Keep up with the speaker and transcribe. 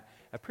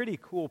a pretty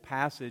cool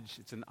passage.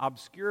 It's an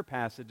obscure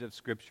passage of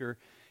Scripture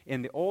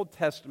in the Old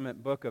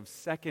Testament book of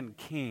 2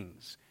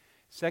 Kings.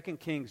 2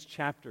 Kings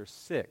chapter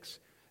 6.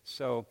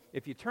 So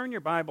if you turn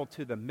your Bible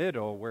to the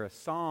middle where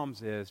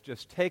Psalms is,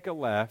 just take a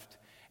left,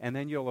 and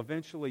then you'll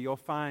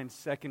find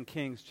 2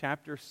 Kings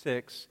chapter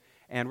 6,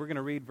 and we're going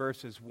to read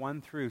verses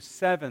 1 through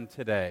 7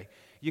 today.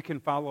 You can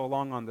follow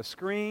along on the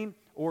screen,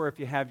 or if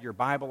you have your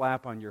Bible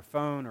app on your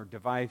phone or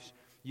device,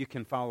 you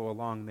can follow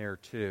along there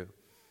too.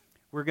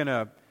 We're going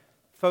to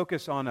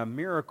focus on a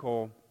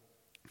miracle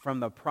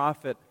from the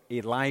prophet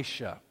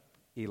Elisha.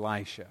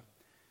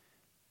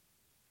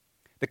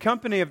 The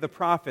company of the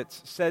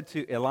prophets said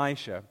to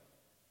Elisha,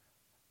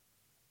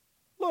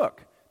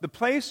 "Look, the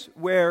place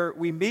where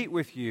we meet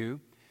with you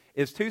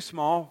is too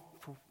small.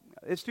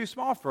 It's too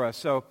small for us."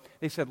 So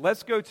they said,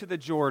 "Let's go to the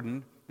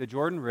Jordan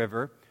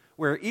River,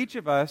 where each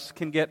of us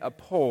can get a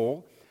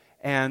pole,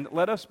 and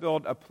let us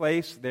build a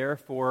place there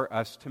for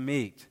us to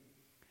meet."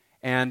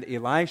 And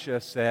Elisha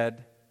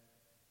said,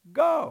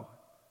 "Go."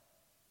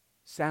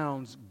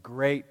 Sounds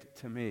great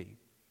to me.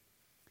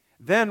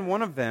 Then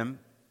one of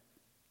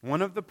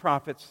the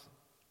prophets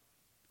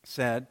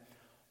said,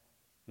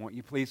 "Won't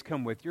you please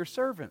come with your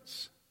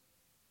servants?"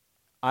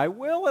 "I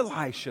will,"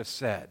 Elisha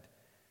said.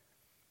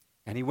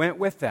 And he went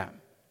with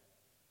them.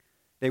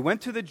 They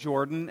went to the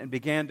Jordan and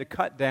began to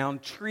cut down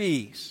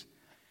trees.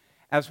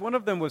 As one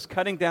of them was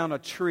cutting down a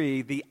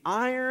tree, the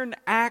iron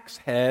axe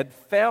head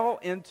fell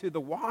into the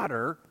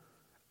water.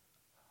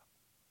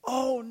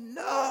 "Oh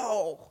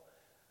no,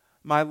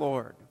 my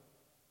Lord,"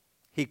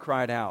 he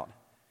cried out.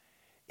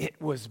 "It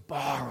was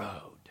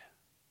borrowed."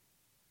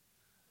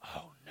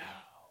 Oh no.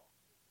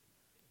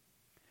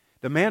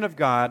 The man of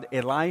God,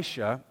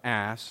 Elisha,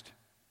 asked,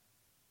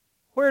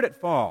 "Where'd it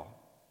fall?"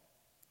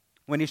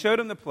 When he showed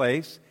him the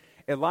place,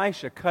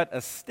 Elisha cut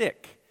a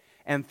stick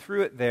and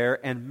threw it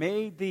there and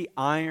made the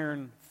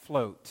iron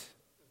float.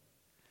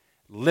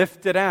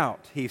 "Lift it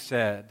out," he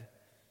said.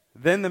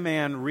 Then the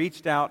man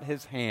reached out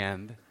his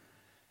hand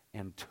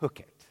and took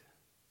it.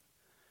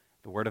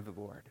 The word of the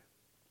Lord.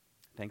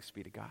 Thanks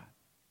be to God.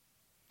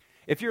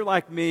 If you're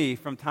like me,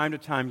 from time to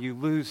time you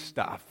lose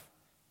stuff.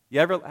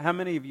 How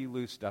many of you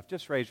lose stuff?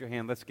 Just raise your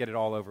hand. Let's get it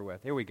all over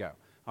with. Here we go.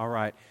 All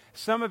right.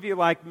 Some of you,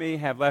 like me,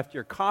 have left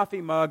your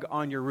coffee mug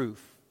on your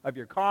roof of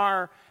your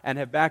car and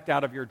have backed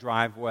out of your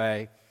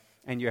driveway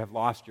and you have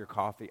lost your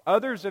coffee.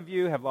 Others of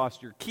you have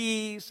lost your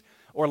keys,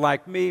 or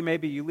like me,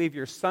 maybe you leave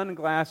your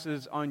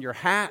sunglasses on your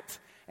hat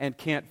and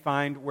can't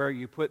find where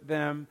you put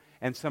them,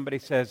 and somebody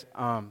says,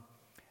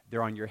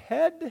 "They're on your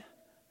head."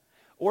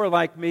 Or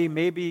like me,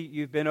 maybe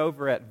you've been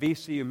over at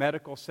VCU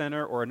Medical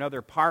Center or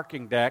another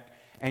parking deck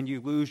and you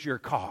lose your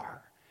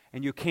car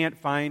and you can't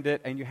find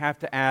it and you have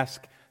to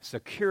ask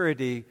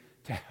security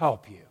to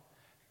help you.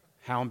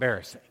 How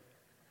embarrassing.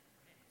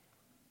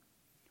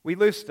 We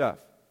lose stuff.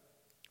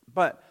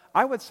 But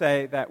I would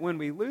say that when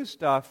we lose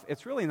stuff,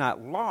 it's really not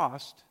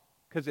lost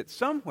because it's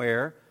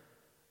somewhere.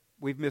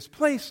 We've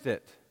misplaced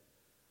it.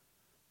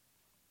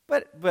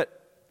 But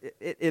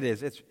it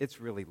is. It's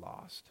really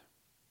lost.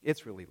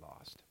 It's really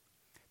lost.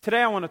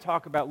 Today I want to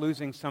talk about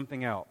losing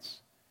something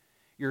else,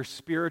 your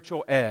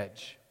spiritual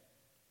edge.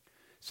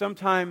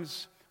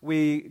 Sometimes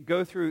we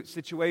go through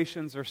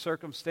situations or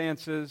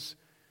circumstances,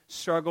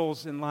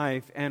 struggles in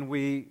life, and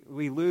we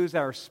lose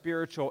our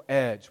spiritual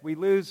edge. We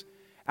lose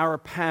our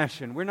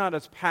passion. We're not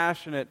as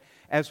passionate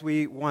as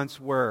we once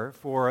were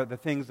for the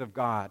things of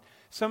God.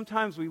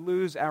 Sometimes we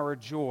lose our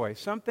joy.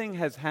 Something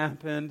has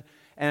happened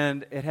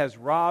and it has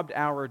robbed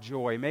our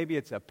joy. Maybe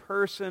it's a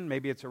person,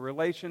 maybe it's a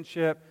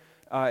relationship.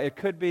 It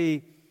could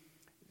be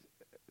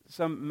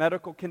some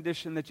medical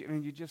condition that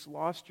you just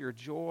lost your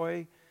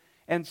joy.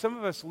 And some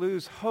of us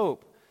lose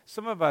hope.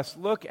 Some of us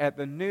look at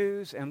the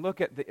news and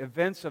look at the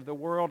events of the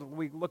world.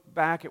 We look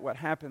back at what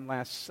happened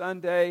last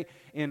Sunday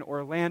in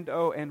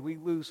Orlando, and we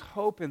lose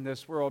hope in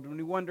this world. And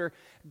we wonder,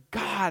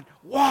 God,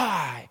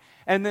 why?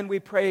 And then we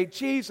pray,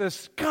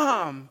 Jesus,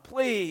 come,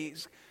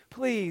 please.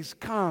 Please,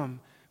 come,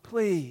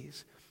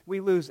 please.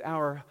 We lose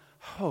our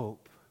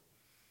hope.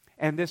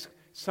 And this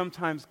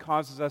sometimes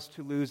causes us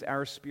to lose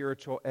our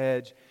spiritual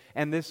edge.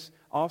 And this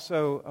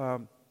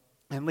also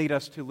and lead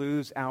us to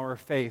lose our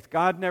faith.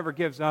 God never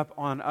gives up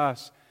on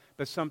us,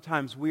 but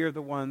sometimes we are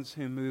the ones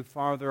who move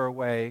farther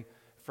away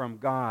from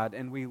God,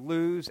 and we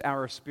lose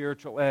our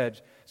spiritual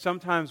edge.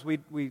 Sometimes we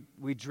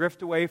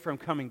drift away from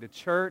coming to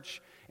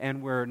church,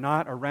 and we're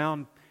not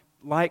around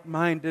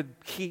like-minded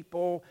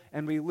people,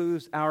 and we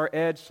lose our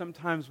edge.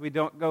 Sometimes we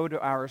don't go to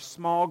our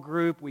small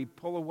group. We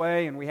pull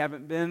away, and we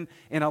haven't been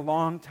in a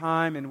long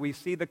time, and we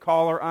see the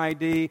caller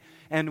ID,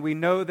 and we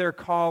know they're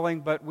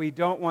calling, but we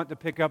don't want to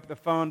pick up the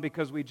phone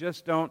because we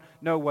just don't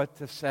know what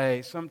to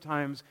say.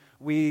 Sometimes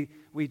we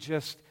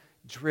just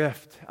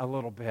drift a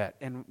little bit,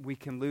 and we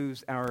can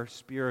lose our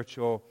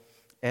spiritual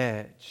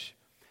edge.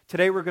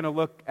 Today we're going to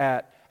look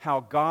at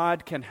how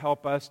God can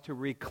help us to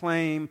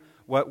reclaim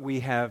what we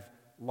have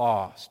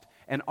lost,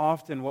 and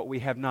often what we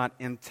have not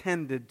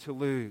intended to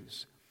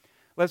lose.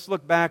 Let's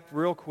look back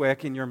real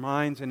quick in your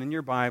minds and in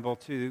your Bible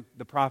to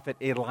the prophet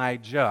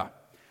Elijah.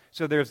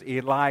 So there's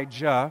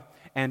Elijah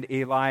and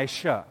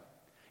Elisha.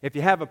 If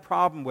you have a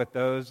problem with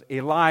those,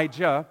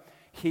 Elijah,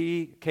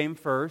 he came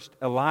first.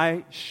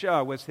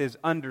 Elisha was his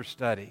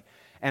understudy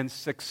and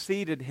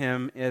succeeded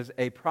him as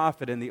a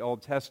prophet in the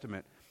Old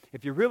Testament.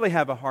 If you really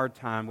have a hard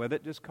time with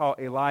it, just call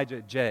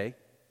Elijah J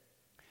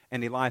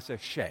and Elisha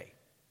Shay.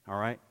 All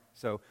right?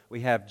 So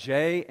we have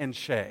J and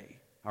Shay.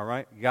 All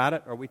right? Got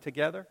it? Are we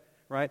together?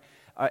 Right?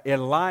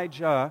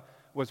 Elijah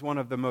was one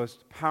of the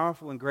most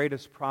powerful and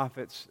greatest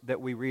prophets that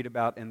we read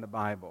about in the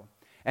Bible.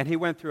 And he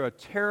went through a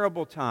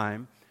terrible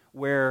time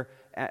where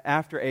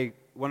after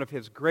one of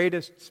his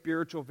greatest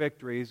spiritual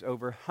victories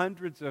over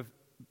hundreds of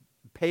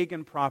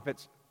pagan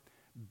prophets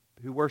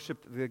who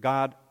worshipped the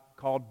god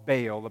called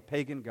Baal, the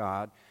pagan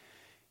god,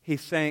 he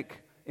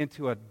sank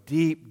into a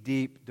deep,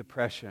 deep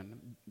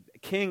depression.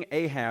 King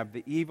Ahab,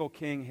 the evil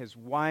king, his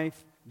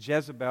wife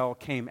Jezebel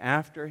came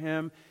after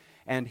him,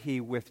 and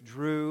he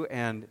withdrew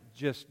and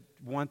just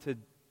wanted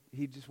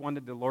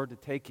the Lord to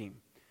take him.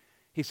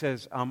 He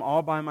says, I'm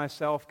all by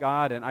myself,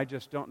 God, and I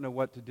just don't know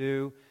what to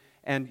do.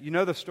 And you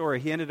know the story.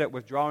 He ended up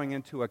withdrawing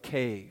into a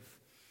cave.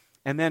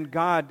 And then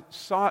God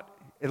sought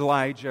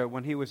Elijah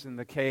when he was in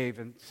the cave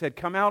and said,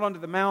 come out onto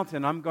the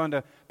mountain. I'm going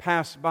to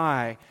pass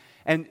by.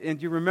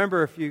 And you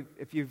remember,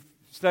 if you've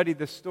studied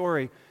this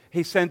story,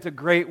 he sent a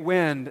great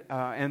wind,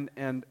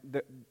 and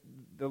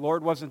the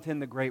Lord wasn't in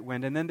the great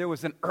wind. And then there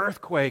was an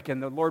earthquake,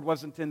 and the Lord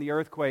wasn't in the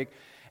earthquake.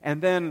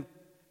 And then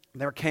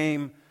there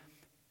came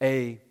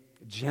a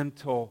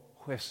gentle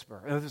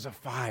whisper. There's a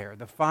fire,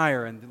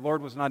 and the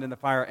Lord was not in the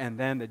fire. And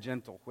then the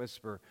gentle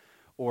whisper,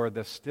 or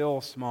the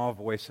still small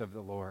voice of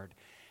the Lord.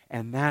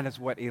 And that is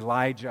what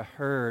Elijah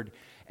heard.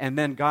 And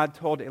then God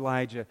told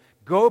Elijah,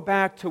 go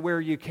back to where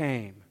you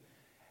came.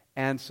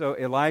 And so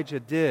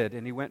Elijah did,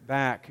 and he went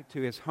back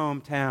to his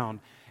hometown.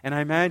 And I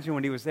imagine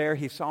when he was there,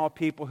 he saw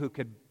people who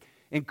could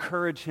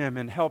encourage him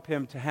and help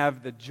him to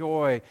have the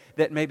joy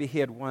that maybe he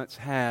had once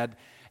had.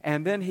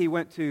 And then he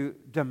went to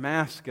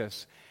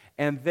Damascus.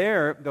 And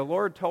there, the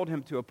Lord told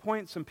him to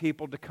appoint some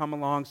people to come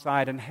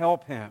alongside and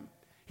help him.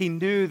 He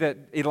knew that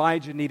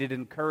Elijah needed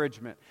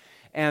encouragement.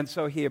 And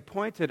so he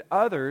appointed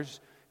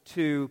others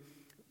to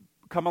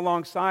come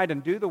alongside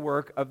and do the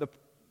work of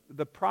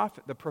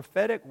the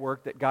prophetic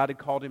work that God had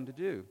called him to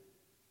do.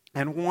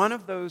 And one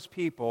of those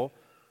people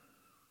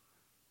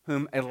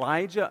whom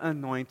Elijah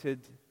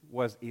anointed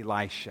was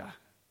Elisha.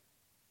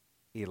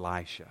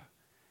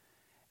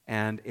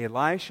 And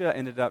Elisha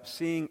ended up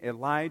seeing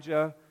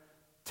Elijah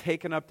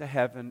taken up to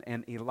heaven,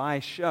 and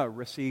Elisha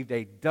received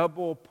a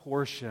double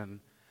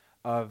portion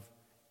of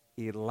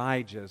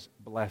Elijah's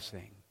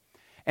blessing.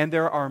 And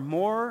there are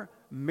more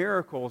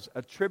miracles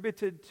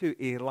attributed to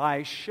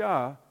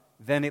Elisha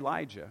than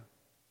Elijah.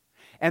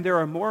 And there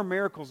are more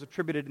miracles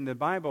attributed in the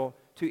Bible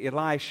to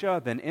Elisha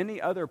than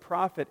any other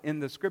prophet in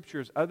the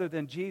Scriptures other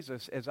than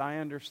Jesus, as I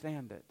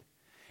understand it.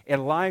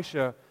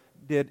 Elisha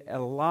did a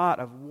lot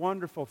of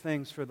wonderful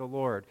things for the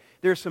Lord.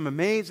 There's some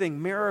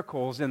amazing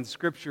miracles in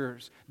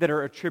Scriptures that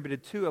are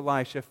attributed to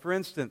Elisha. For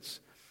instance,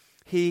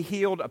 he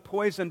healed a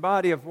poisoned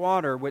body of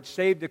water which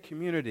saved a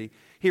community.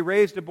 He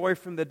raised a boy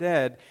from the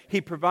dead.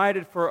 He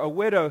provided for a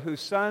widow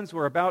whose sons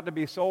were about to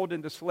be sold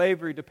into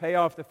slavery to pay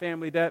off the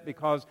family debt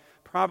because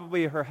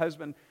probably her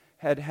husband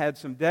had had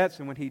some debts,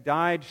 and when he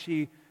died,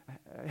 she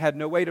had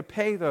no way to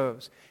pay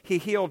those. He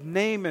healed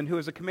Naaman, who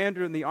was a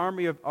commander in the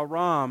army of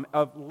Aram,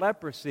 of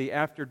leprosy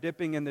after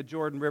dipping in the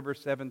Jordan River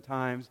 7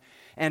 times.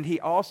 And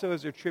he also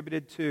is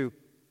attributed to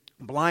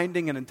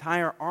blinding an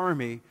entire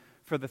army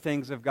for the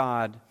things of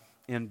God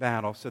in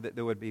battle so that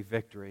there would be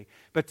victory.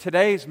 But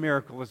today's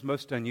miracle is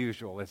most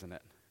unusual, isn't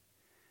it?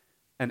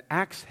 An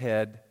axe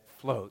head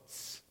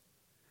floats.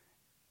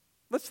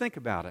 Let's think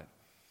about it.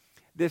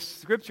 This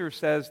scripture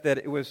says that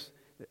it was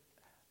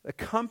the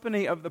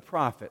company of the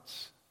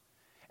prophets.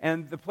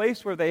 And the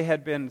place where they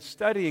had been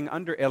studying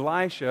under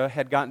Elisha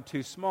had gotten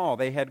too small.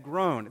 They had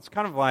grown. It's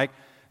kind of like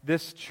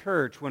this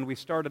church when we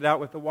started out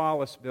with the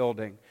Wallace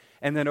Building.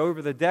 And then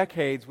over the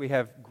decades, we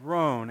have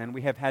grown and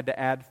we have had to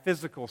add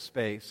physical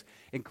space,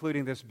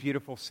 including this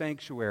beautiful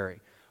sanctuary.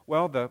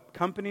 Well, the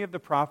company of the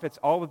prophets,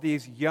 all of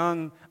these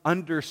young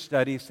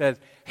understudies says,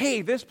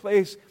 hey, this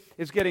place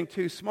is getting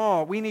too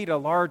small. We need a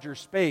larger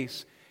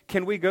space.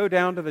 Can we go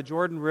down to the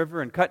Jordan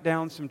River and cut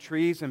down some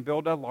trees and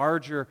build a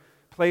larger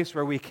place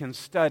where we can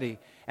study?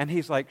 And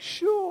he's like,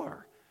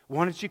 sure.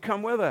 Why don't you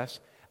come with us?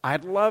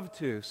 I'd love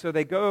to. So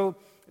they go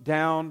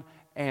down,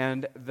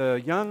 and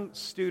the young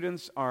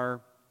students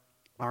are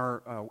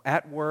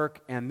at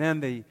work, and then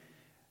the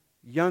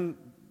young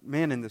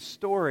man in the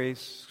story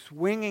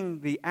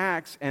swinging the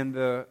axe, and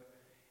the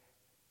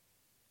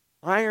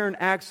iron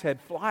axe head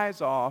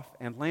flies off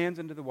and lands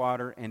into the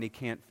water, and he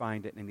can't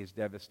find it, and he's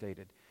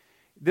devastated.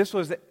 This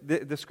was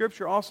the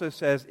scripture also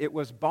says it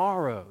was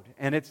borrowed,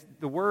 and it's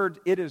the word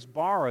 "it is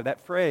borrowed." That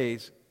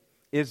phrase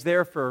is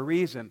there for a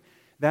reason.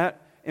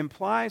 That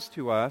implies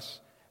to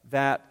us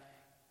that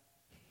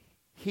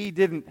he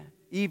didn't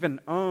even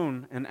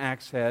own an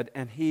axe head,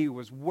 and he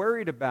was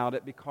worried about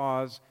it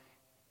because,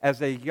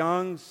 as a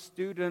young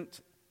student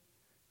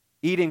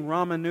eating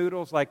ramen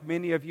noodles like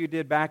many of you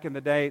did back in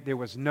the day, there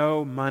was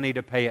no money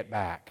to pay it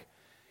back.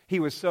 He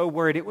was so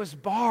worried. It was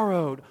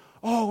borrowed.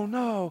 Oh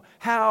no,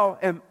 how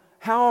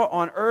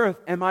on earth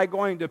am I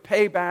going to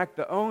pay back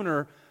the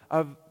owner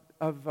of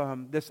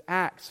this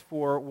axe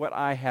for what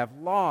I have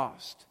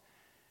lost?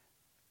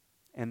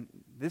 And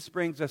this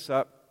brings us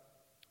up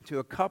to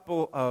a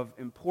couple of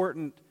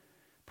important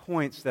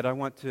points that I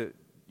want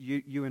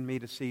you and me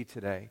to see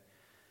today.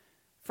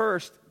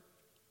 First,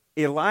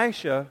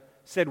 Elisha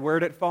said,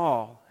 "Where'd it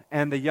fall?"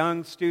 And the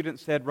young student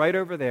said, "Right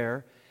over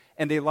there."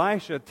 And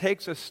Elisha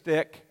takes a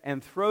stick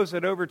and throws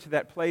it over to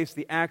that place.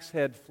 The axe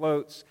head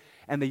floats,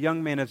 and the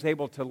young man is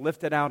able to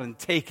lift it out and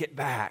take it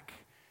back.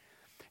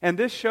 And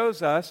this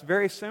shows us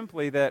very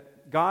simply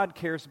that God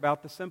cares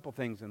about the simple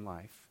things in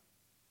life.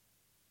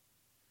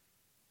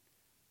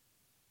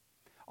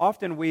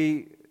 Often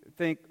we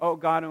think, oh,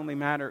 God only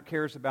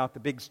cares about the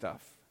big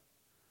stuff.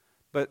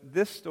 But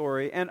this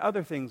story and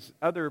other things,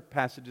 other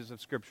passages of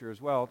Scripture as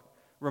well,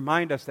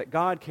 remind us that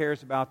God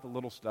cares about the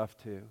little stuff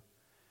too.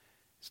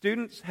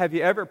 Students, have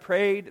you ever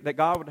prayed that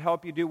God would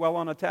help you do well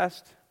on a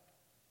test?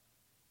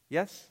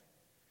 Yes?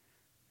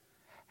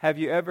 Have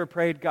you ever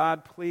prayed,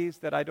 God, please,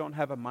 that I don't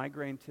have a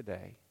migraine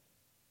today?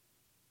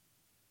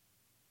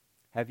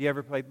 Have you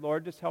ever prayed,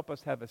 Lord, just help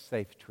us have a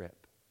safe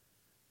trip?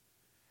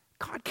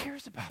 God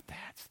cares about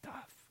that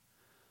stuff.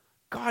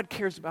 God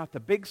cares about the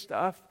big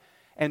stuff.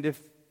 And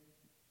if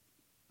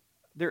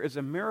there is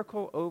a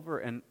miracle over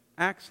an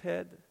axe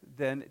head,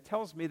 then it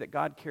tells me that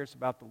God cares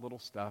about the little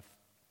stuff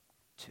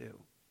too.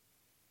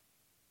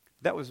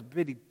 That was a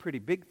pretty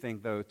big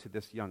thing, though, to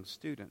this young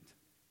student.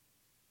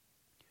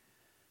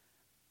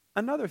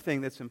 Another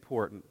thing that's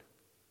important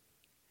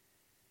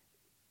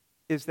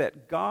is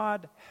that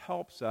God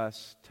helps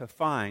us to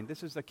find,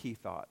 this is a key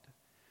thought,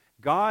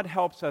 God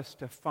helps us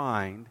to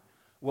find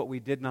what we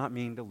did not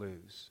mean to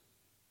lose.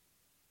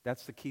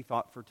 That's the key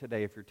thought for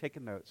today, if you're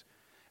taking notes.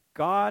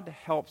 God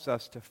helps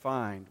us to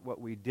find what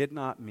we did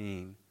not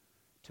mean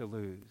to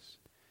lose.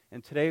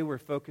 And today we're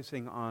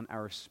focusing on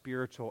our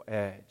spiritual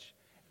edge,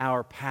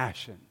 our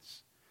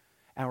passions,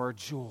 our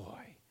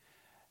joy,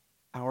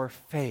 our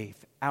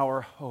faith,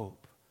 our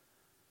hope.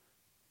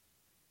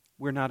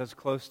 We're not as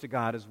close to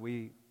God as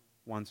we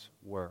once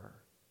were.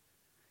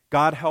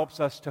 God helps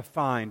us to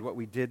find what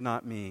we did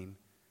not mean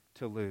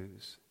to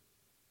lose.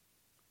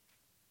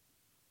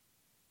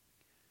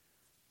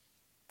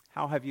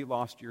 How have you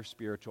lost your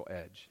spiritual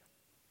edge?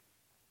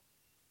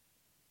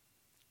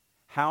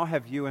 How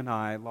have you and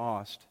I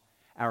lost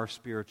our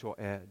spiritual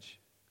edge?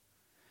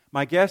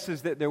 My guess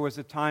is that there was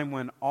a time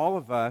when all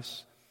of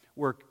us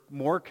were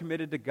more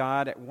committed to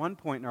God at one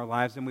point in our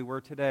lives than we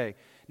were today.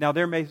 Now,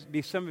 there may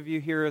be some of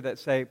you here that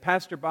say,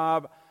 Pastor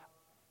Bob,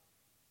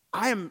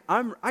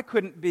 I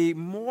couldn't be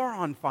more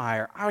on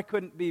fire. I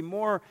couldn't be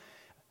more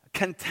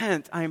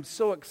content. I am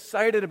so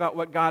excited about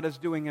what God is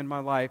doing in my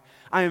life.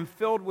 I am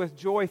filled with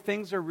joy.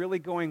 Things are really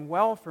going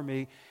well for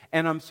me.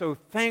 And I'm so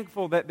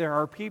thankful that there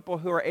are people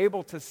who are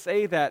able to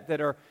say that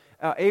are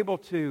able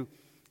to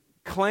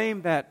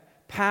claim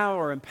that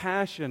power and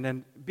passion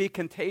and be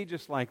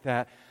contagious like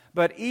that.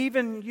 But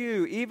even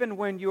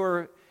when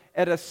you're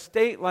at a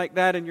state like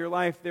that in your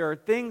life, there are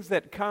things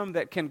that come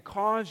that can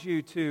cause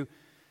you to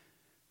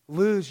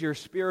lose your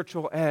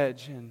spiritual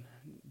edge and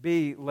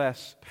be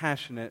less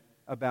passionate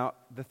about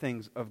the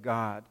things of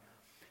God.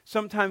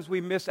 Sometimes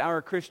we miss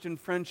our Christian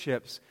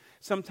friendships.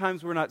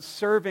 Sometimes we're not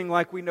serving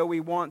like we know we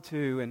want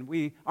to, and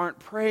we aren't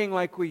praying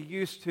like we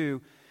used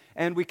to.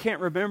 And we can't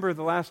remember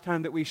the last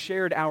time that we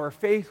shared our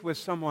faith with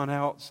someone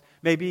else,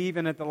 maybe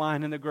even at the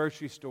line in the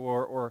grocery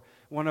store or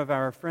one of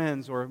our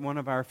friends or one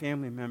of our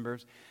family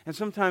members. And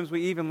sometimes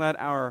we even let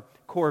our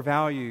core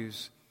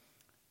values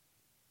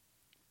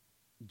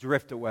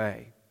drift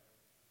away.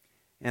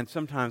 And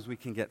sometimes we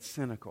can get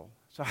cynical.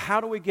 So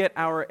how do we get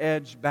our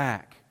edge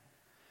back?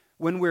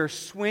 When we're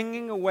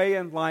swinging away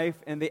in life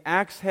and the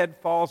axe head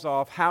falls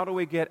off, how do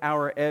we get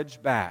our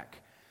edge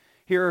back?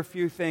 Here are a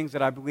few things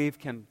that I believe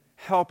can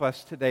help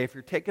us today. If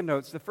you're taking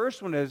notes, the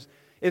first one is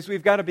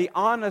we've got to be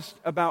honest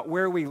about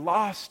where we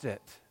lost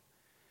it.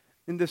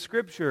 In the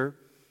scripture,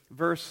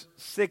 verse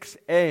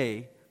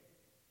 6a,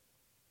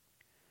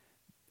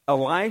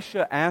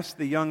 Elisha asked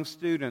the young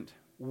student,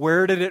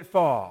 where did it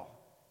fall?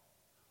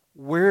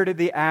 Where did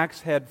the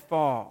axe head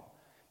fall?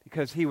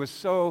 Because he was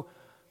so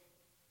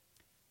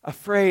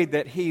afraid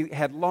that he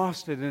had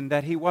lost it and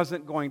that he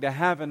wasn't going to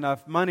have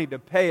enough money to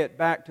pay it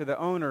back to the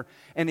owner.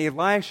 And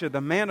Elisha,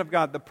 the man of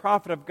God, the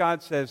prophet of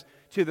God, says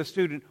to the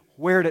student,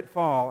 where did it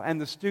fall?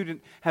 And the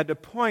student had to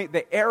point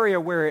the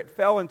area where it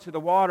fell into the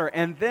water.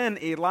 And then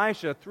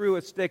Elisha threw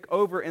a stick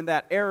over in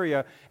that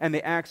area and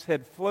the axe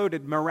head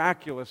floated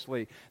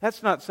miraculously.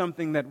 That's not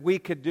something that we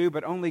could do,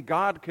 but only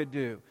God could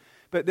do.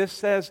 But this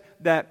says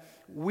that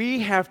we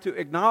have to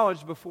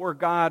acknowledge before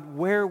God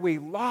where we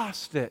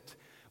lost it,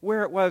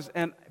 where it was.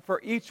 And for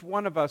each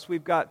one of us,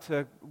 we've got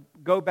to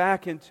go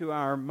back into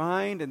our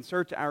mind and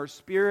search our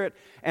spirit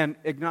and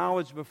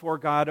acknowledge before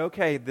God,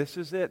 okay, this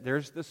is it.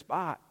 There's the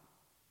spot.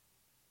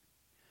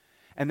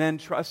 And then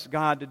trust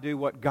God to do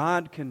what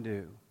God can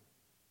do.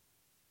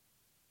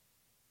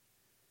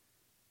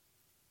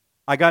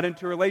 I got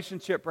into a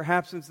relationship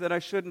perhaps that I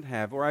shouldn't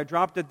have, or I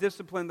dropped a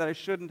discipline that I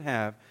shouldn't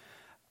have.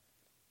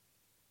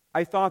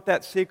 I thought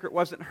that secret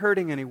wasn't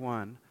hurting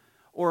anyone.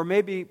 Or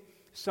maybe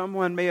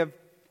someone may have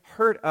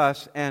hurt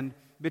us and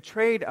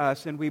betrayed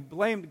us, and we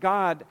blamed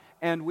God,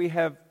 and we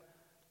have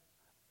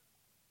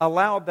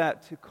allowed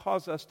that to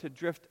cause us to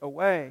drift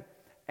away.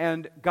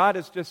 And God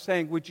is just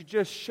saying, would you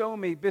just show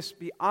me, just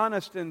be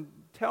honest and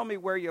tell me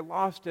where you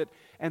lost it,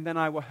 and then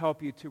I will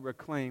help you to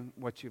reclaim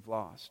what you've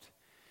lost.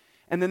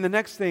 And then the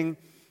next thing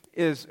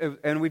is,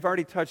 and we've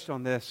already touched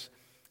on this,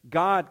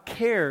 God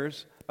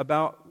cares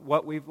about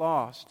what we've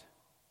lost.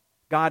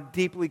 God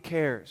deeply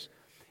cares.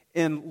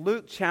 In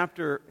Luke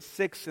chapter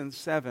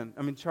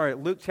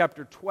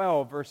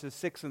 12, verses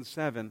 6 and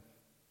 7,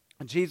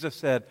 Jesus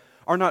said,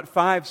 "Are not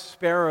 5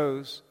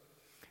 sparrows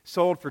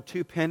sold for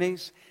 2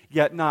 pennies?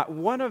 Yet not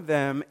one of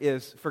them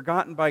is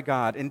forgotten by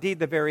God. Indeed,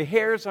 the very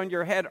hairs on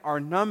your head are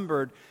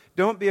numbered.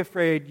 Don't be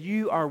afraid,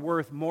 you are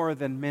worth more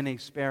than many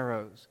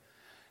sparrows."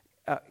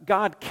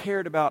 God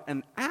cared about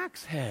an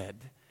axe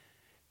head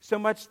so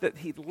much that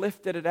He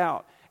lifted it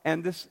out.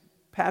 And this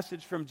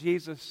passage from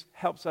Jesus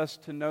helps us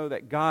to know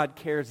that God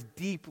cares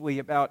deeply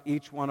about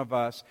each one of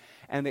us,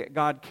 and that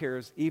God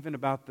cares even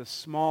about the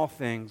small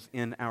things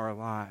in our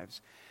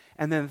lives.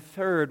 And then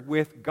third,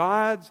 with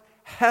God's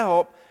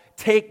help,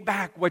 take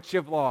back what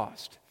you've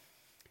lost.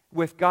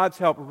 With God's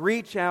help,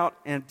 reach out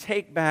and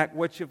take back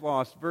what you've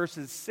lost.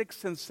 Verses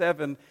 6 and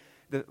 7,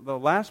 the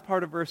last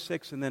part of verse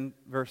 6 and then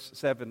verse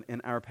 7 in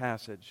our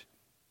passage.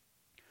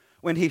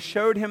 When he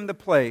showed him the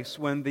place,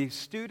 when the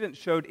student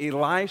showed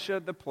Elisha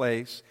the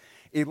place,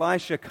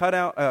 Elisha cut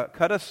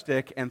a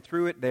stick and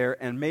threw it there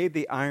and made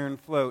the iron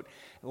float.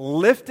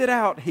 "Lift it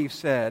out," he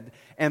said.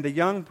 And the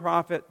young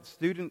prophet,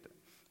 student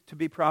to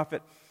be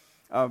prophet,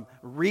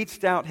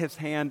 reached out his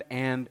hand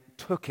and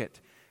took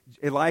it.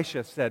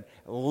 Elisha said,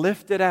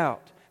 "Lift it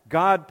out."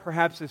 God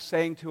perhaps is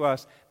saying to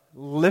us,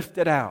 lift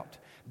it out.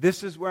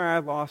 This is where I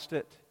lost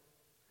it.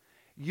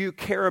 You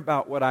care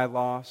about what I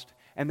lost.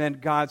 And then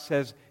God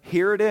says,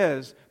 here it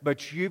is,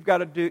 but you've got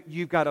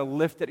to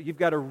lift it. You've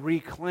got to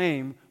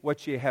reclaim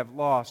what you have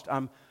lost.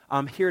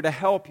 I'm here to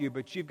help you,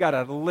 but you've got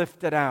to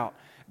lift it out.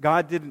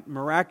 God didn't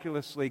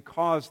miraculously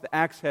cause the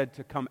axe head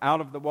to come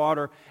out of the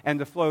water and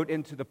to float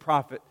into the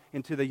prophet,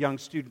 into the young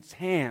student's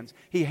hands.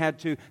 He had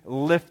to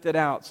lift it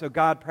out. So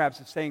God perhaps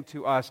is saying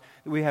to us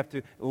that we have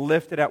to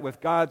lift it out. With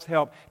God's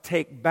help,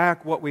 take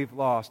back what we've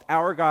lost.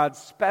 Our God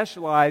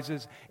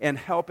specializes in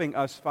helping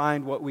us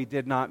find what we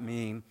did not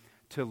mean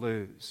to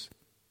lose.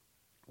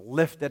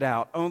 Lift it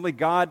out. Only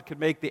God could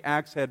make the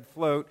axe head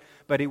float,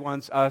 but He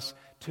wants us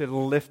to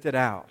lift it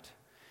out.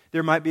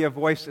 There might be a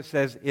voice that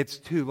says, it's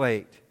too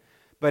late.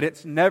 But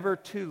it's never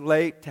too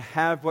late to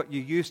have what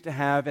you used to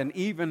have, and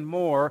even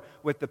more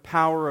with the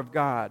power of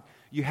God.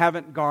 You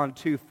haven't gone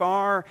too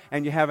far,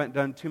 and you haven't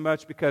done too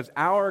much, because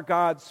our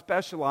God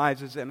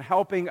specializes in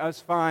helping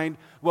us find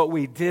what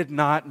we did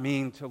not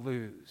mean to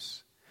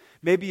lose.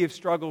 Maybe you've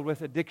struggled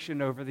with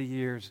addiction over the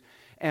years,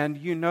 and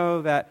you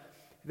know that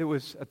there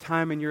was a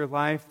time in your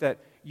life that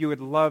you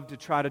would love to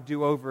try to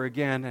do over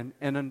again,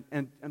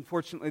 and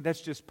unfortunately that's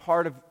just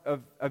part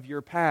of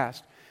your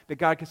past. But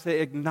God can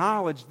say,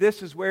 acknowledge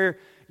this is where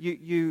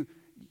you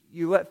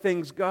let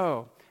things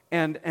go.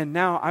 And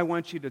now I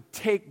want you to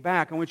take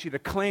back, I want you to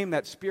claim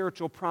that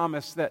spiritual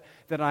promise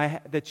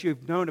that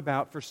you've known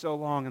about for so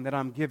long and that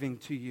I'm giving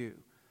to you.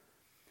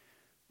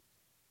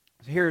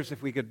 So here's,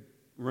 if we could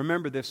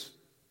remember this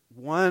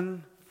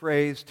one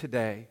phrase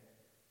today,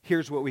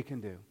 here's what we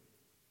can do.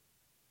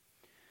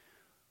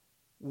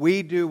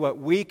 We do what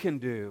we can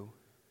do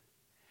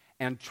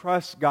and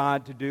trust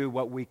God to do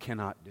what we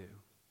cannot do.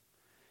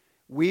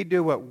 We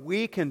do what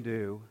we can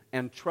do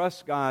and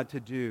trust God to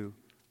do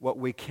what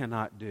we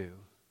cannot do.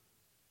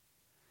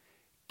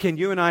 Can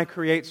you and I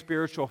create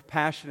spiritual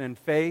passion and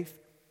faith?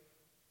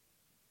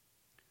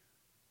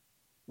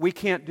 We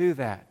can't do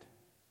that.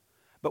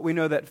 But we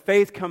know that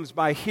faith comes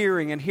by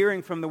hearing, and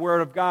hearing from the Word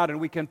of God, and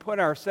we can put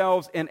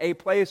ourselves in a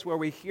place where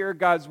we hear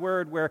God's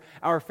Word, where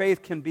our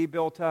faith can be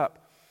built up.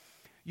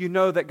 You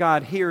know that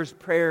God hears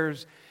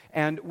prayers,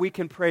 and we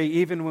can pray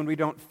even when we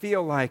don't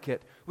feel like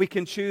it. We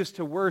can choose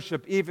to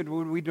worship even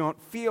when we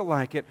don't feel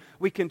like it.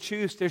 We can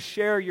choose to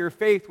share your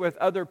faith with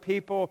other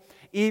people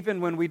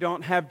even when we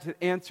don't have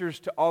the answers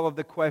to all of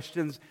the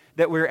questions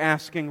that we're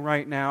asking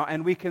right now.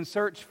 And we can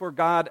search for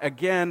God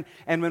again,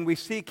 and when we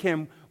seek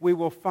Him, we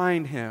will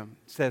find Him,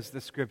 says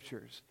the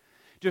Scriptures.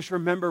 Just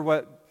remember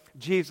what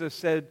Jesus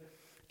said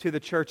to the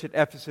church at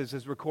Ephesus,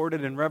 is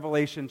recorded in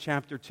Revelation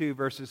chapter 2,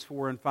 verses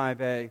 4 and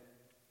 5a.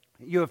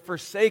 You have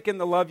forsaken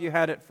the love you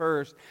had at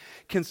first.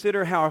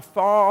 Consider how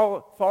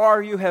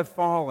far you have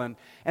fallen.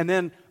 And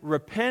then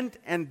repent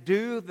and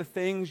do the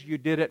things you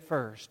did at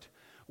first.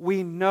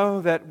 We know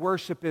that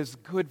worship is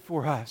good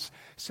for us.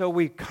 So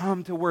we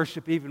come to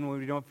worship even when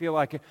we don't feel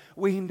like it.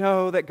 We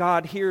know that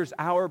God hears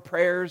our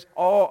prayers,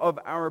 all of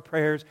our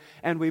prayers.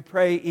 And we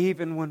pray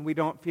even when we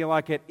don't feel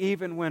like it.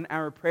 Even when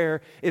our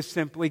prayer is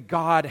simply,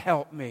 God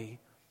help me.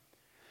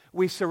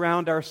 We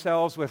surround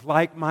ourselves with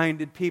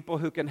like-minded people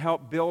who can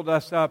help build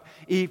us up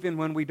even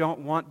when we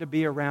don't want to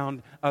be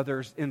around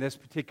others in this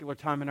particular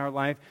time in our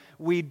life.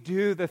 We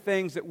do the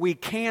things that we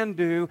can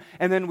do,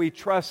 and then we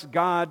trust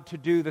God to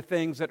do the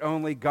things that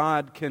only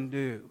God can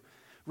do.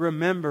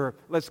 Remember,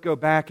 let's go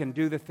back and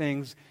do the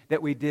things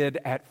that we did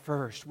at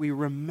first. We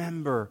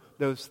remember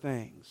those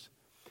things.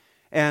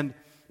 And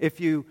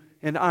if you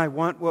and I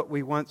want what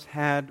we once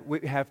had, we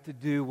have to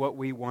do what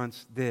we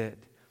once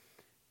did.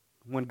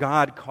 When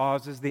God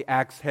causes the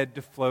axe head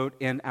to float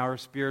in our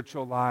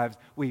spiritual lives,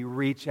 we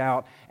reach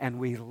out and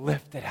we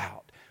lift it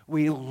out.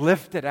 We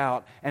lift it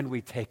out and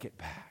we take it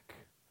back.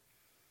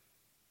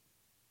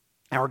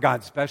 Our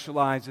God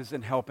specializes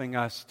in helping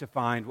us to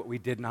find what we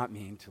did not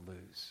mean to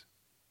lose.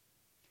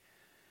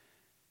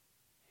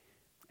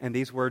 And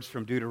these words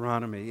from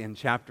Deuteronomy in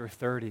chapter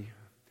 30,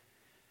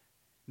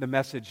 the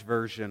Message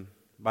version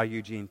by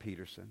Eugene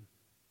Peterson.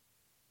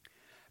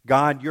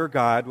 God, your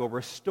God, will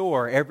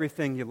restore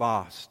everything you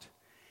lost.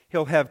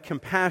 He'll have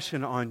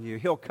compassion on you.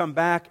 He'll come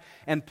back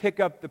and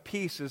pick up the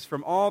pieces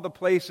from all the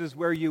places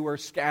where you were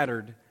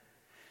scattered.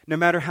 No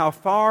matter how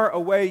far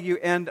away you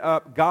end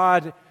up,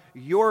 God,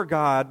 your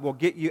God, will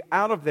get you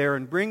out of there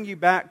and bring you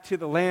back to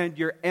the land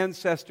your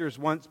ancestors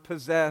once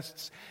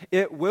possessed.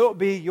 It will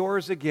be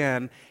yours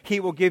again. He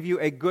will give you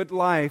a good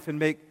life and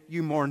make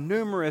you more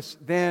numerous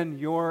than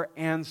your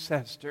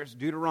ancestors.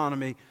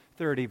 Deuteronomy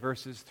 30,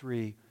 verses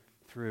 3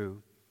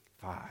 through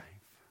 5.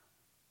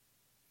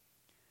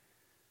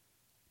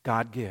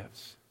 God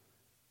gives,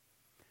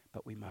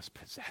 but we must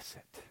possess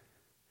it.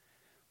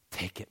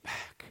 Take it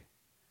back.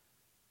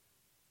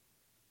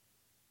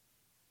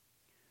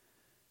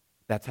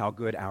 That's how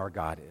good our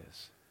God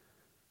is.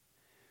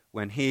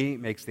 When He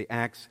makes the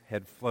axe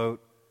head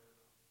float,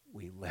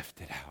 we lift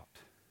it out.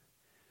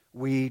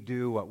 We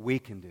do what we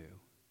can do,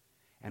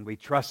 and we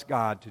trust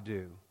God to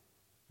do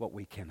what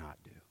we cannot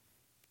do.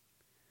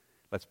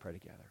 Let's pray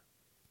together.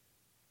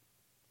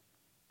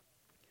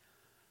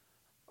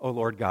 Oh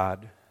Lord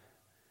God,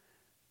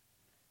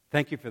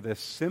 thank you for this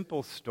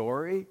simple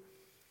story,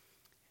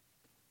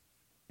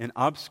 an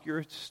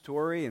obscure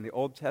story in the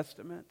Old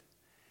Testament.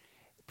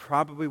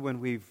 Probably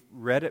when we've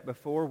read it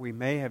before, we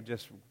may have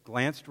just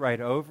glanced right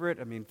over it.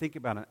 I mean, think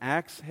about an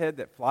axe head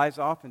that flies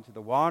off into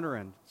the water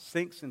and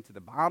sinks into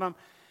the bottom,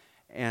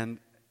 and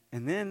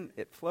then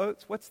it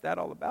floats. What's that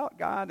all about,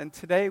 God? And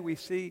today we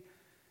see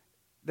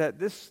that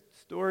this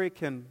story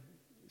can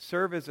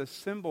serve as a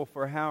symbol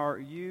for how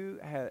you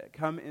have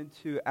come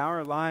into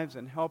our lives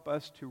and help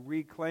us to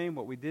reclaim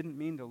what we didn't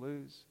mean to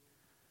lose.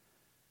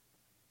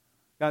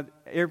 God,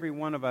 every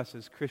one of us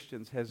as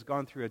Christians has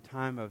gone through a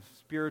time of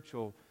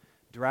spiritual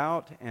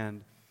drought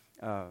and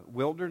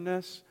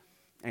wilderness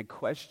and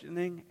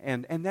questioning,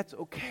 and that's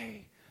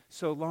okay,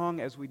 so long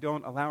as we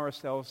don't allow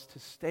ourselves to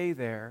stay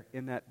there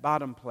in that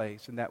bottom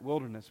place, in that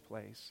wilderness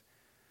place.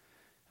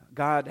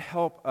 God,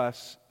 help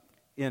us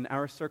in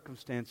our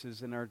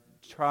circumstances, in our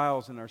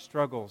trials and our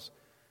struggles,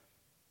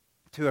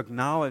 to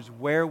acknowledge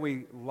where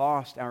we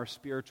lost our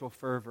spiritual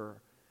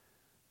fervor,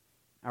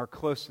 our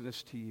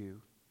closeness to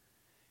you.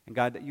 And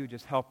God, that you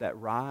just help that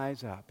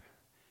rise up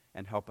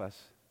and help us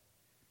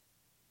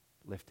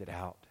lift it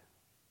out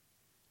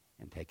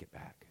and take it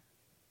back.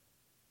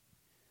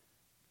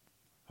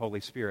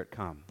 Holy Spirit,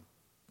 come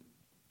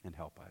and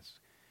help us.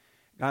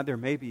 God, there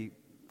may be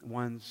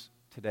ones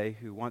today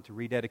who want to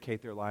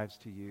rededicate their lives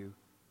to you.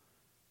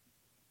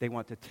 They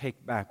want to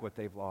take back what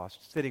they've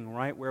lost. Sitting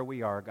right where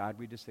we are, God,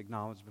 we just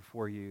acknowledge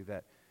before you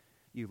that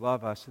you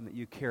love us and that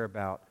you care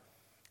about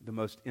the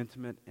most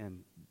intimate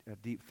and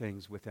deep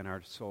things within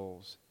our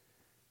souls.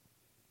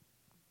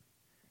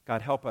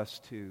 God, help us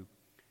to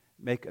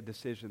make a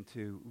decision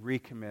to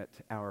recommit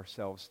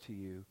ourselves to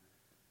you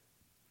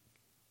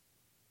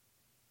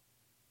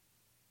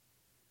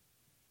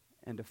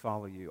and to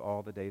follow you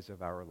all the days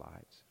of our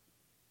lives.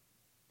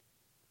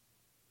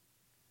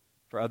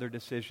 For other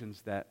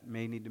decisions that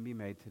may need to be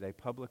made today,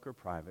 public or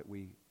private,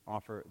 we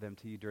offer them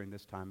to you during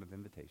this time of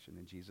invitation.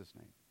 In Jesus'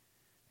 name.